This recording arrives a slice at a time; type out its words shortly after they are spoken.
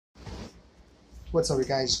What's up, you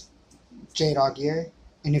guys? J-Dog here,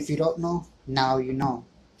 and if you don't know, now you know.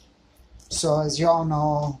 So, as you all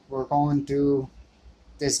know, we're going through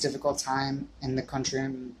this difficult time in the country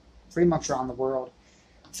and pretty much around the world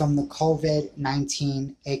from the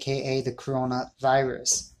COVID-19, aka the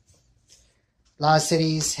coronavirus. A lot of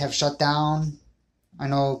cities have shut down. I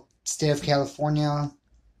know state of California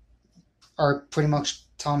are pretty much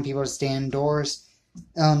telling people to stay indoors.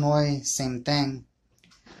 Illinois, same thing.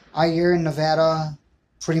 Out here in Nevada,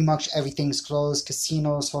 pretty much everything's closed.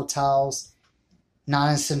 Casinos, hotels,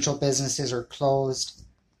 non-essential businesses are closed.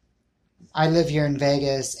 I live here in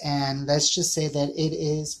Vegas, and let's just say that it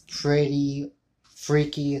is pretty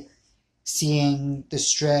freaky seeing the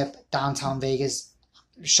Strip, downtown Vegas,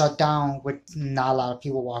 shut down with not a lot of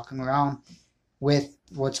people walking around with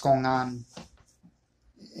what's going on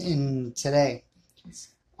in today.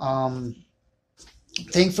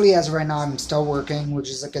 Thankfully, as of right now, I'm still working, which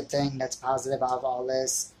is a good thing. That's positive out of all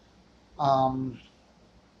this.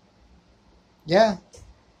 Yeah.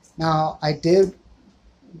 Now,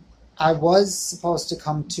 I was supposed to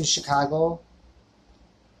come to Chicago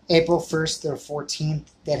April 1st or 14th.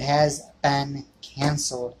 That has been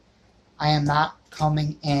canceled. I am not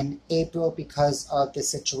coming in April because of the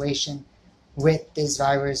situation with this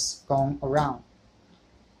virus going around.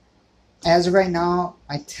 As of right now,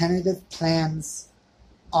 my tentative plans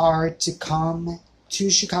are to come to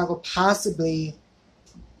Chicago possibly,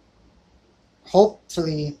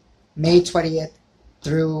 hopefully, May 20th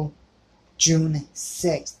through June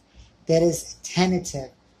 6th. That is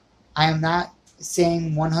tentative. I am not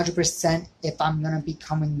saying 100% if I'm going to be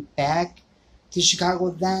coming back to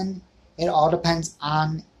Chicago then. It all depends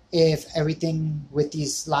on if everything with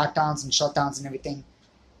these lockdowns and shutdowns and everything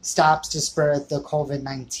stops to spread the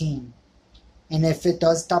COVID-19. And if it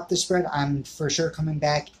does stop the spread, I'm for sure coming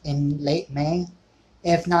back in late May.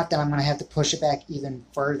 If not, then I'm going to have to push it back even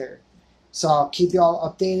further. So I'll keep you all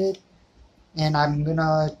updated. And I'm going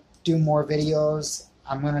to do more videos.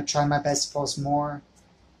 I'm going to try my best to post more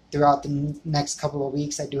throughout the next couple of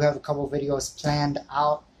weeks. I do have a couple of videos planned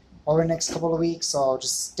out over the next couple of weeks. So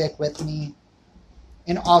just stick with me.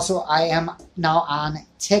 And also, I am now on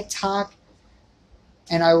TikTok.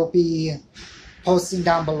 And I will be posting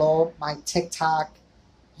down below my TikTok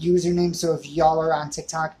username. So if y'all are on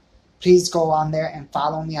TikTok, please go on there and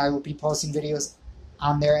follow me. I will be posting videos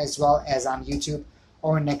on there as well as on YouTube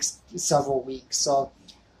over the next several weeks. So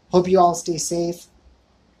hope you all stay safe.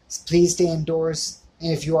 Please stay indoors.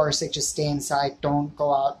 And if you are sick, just stay inside. Don't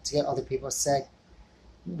go out to get other people sick.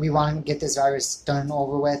 We want to get this virus done and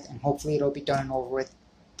over with, and hopefully it'll be done and over with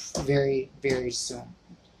very, very soon.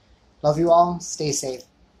 Love you all. Stay safe.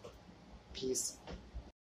 Peace.